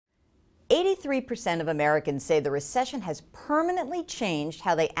83% of Americans say the recession has permanently changed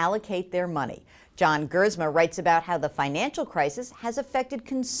how they allocate their money. John Gerzema writes about how the financial crisis has affected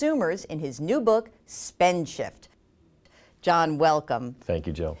consumers in his new book, Spend Shift. John, welcome. Thank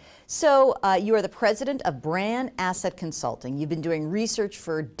you, Jill. So you are the president of Brand Asset Consulting. You've been doing research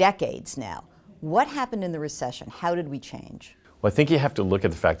for decades now. What happened in the recession? How did we change? Well, I think you have to look at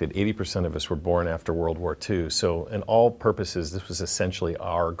the fact that 80% of us were born after World War II. So in all purposes, this was essentially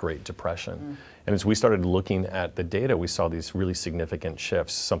our Great Depression. And as we started looking at the data, we saw these really significant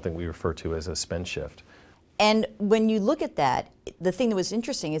shifts, something we refer to as a spend shift. And when you look at that, the thing that was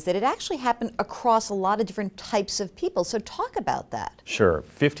interesting is that it actually happened across a lot of different types of people. So talk about that. Sure.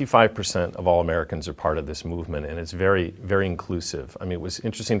 55% of all Americans are part of this movement, and it's very, very inclusive. I mean, it was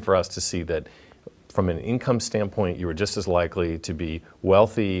interesting for us to see that from an income standpoint, you were just as likely to be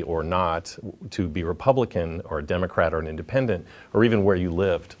wealthy or not, to be Republican or a Democrat or an independent, or even where you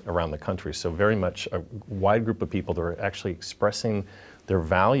lived around the country. So very much a wide group of people that are actually expressing their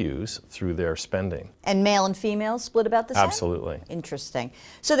values through their spending. And male and female split about the same? Absolutely. Interesting.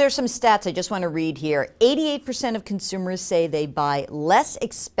 So there's some stats I just want to read here. 88% of consumers say they buy less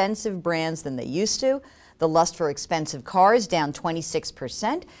expensive brands than they used to. The lust for expensive cars down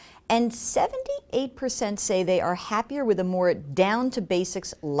 26%. And 78% say they are happier with a more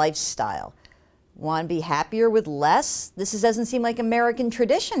down-to-basics lifestyle. Want to be happier with less? This doesn't seem like American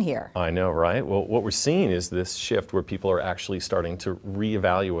tradition here. I know, right? Well, what we're seeing is this shift where people are actually starting to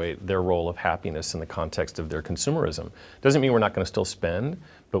reevaluate their role of happiness in the context of their consumerism. Doesn't mean we're not going to still spend,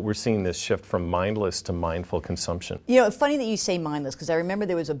 but we're seeing this shift from mindless to mindful consumption. You know, it's funny that you say mindless, because I remember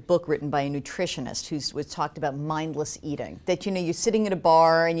there was a book written by a nutritionist who talked about mindless eating. That, you know, you're sitting at a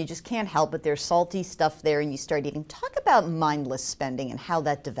bar and you just can't help it. There's salty stuff there and you start eating. Talk about mindless spending and how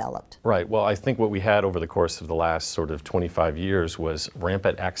that developed. Right. Well, I think what we had over the course of the last sort of 25 years was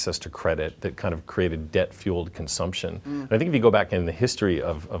rampant access to credit that kind of created debt-fueled consumption. And I think if you go back in the history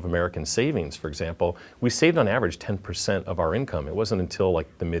of American savings, for example, we saved on average 10% of our income. It wasn't until like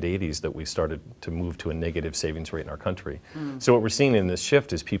the mid-'80s that we started to move to a negative savings rate in our country. So what we're seeing in this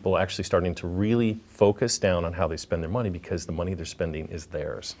shift is people actually starting to really focus down on how they spend their money because the money they're spending is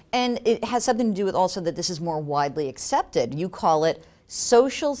theirs. And it has something to do with also that this is more widely accepted. You call it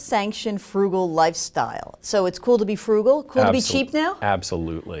social sanction frugal lifestyle. So it's cool to be frugal, cool to be cheap now?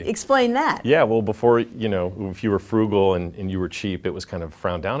 Absolutely. Explain that. Yeah, well, before, you know, if you were frugal and you were cheap, it was kind of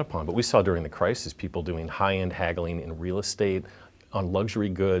frowned down upon. But we saw during the crisis people doing high-end haggling in real estate, on luxury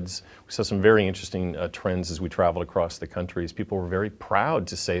goods. We saw some very interesting trends as we traveled across the countries. People were very proud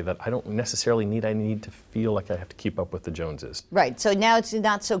to say that I don't necessarily need to feel like I have to keep up with the Joneses. Right, so now it's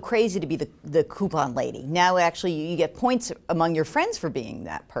not so crazy to be the coupon lady. Now actually you get points among your friends for being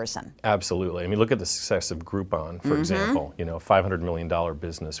that person. Absolutely. I mean, look at the success of Groupon, for example. You know, $500 million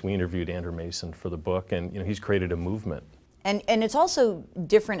business. We interviewed Andrew Mason for the book, and you know, he's created a movement. And it's also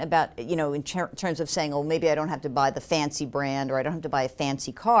different about, you know, in terms of saying, oh, maybe I don't have to buy the fancy brand or I don't have to buy a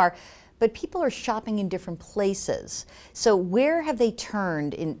fancy car, but people are shopping in different places. So where have they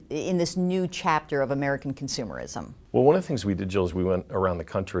turned in this new chapter of American consumerism? Well, one of the things we did, Jill, is we went around the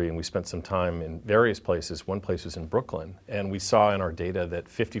country and we spent some time in various places. One place was in Brooklyn, and we saw in our data that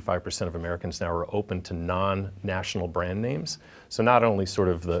 55% of Americans now are open to non-national brand names. So not only sort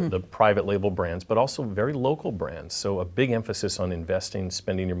of the private label brands, but also very local brands. So a big emphasis on investing,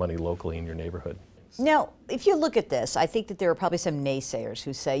 spending your money locally in your neighborhood. Now, if you look at this, I think that there are probably some naysayers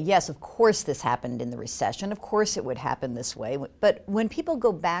who say, yes, of course this happened in the recession, of course it would happen this way, but when people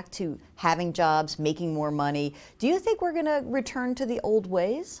go back to having jobs, making more money, do you think we're going to return to the old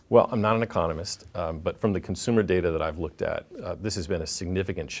ways? Well, I'm not an economist, but from the consumer data that I've looked at, this has been a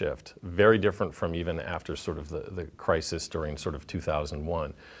significant shift, very different from even after sort of the crisis during sort of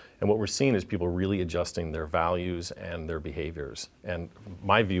 2001. And what we're seeing is people really adjusting their values and their behaviors. And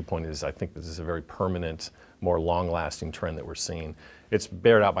my viewpoint is I think this is a very permanent, more long-lasting trend that we're seeing. It's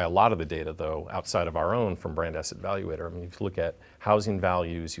bared out by a lot of the data, though, outside of our own from Brand Asset Valuator. I mean, if you look at housing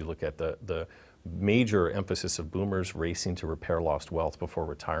values, you look at the major emphasis of boomers racing to repair lost wealth before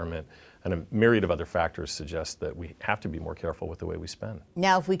retirement, and a myriad of other factors suggest that we have to be more careful with the way we spend.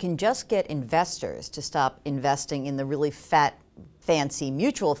 Now, if we can just get investors to stop investing in the really fancy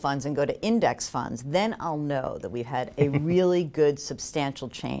mutual funds and go to index funds, then I'll know that we've had a really good, substantial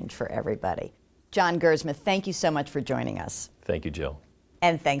change for everybody. John Gerzema, thank you so much for joining us. Thank you, Jill.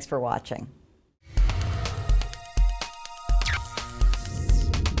 And thanks for watching.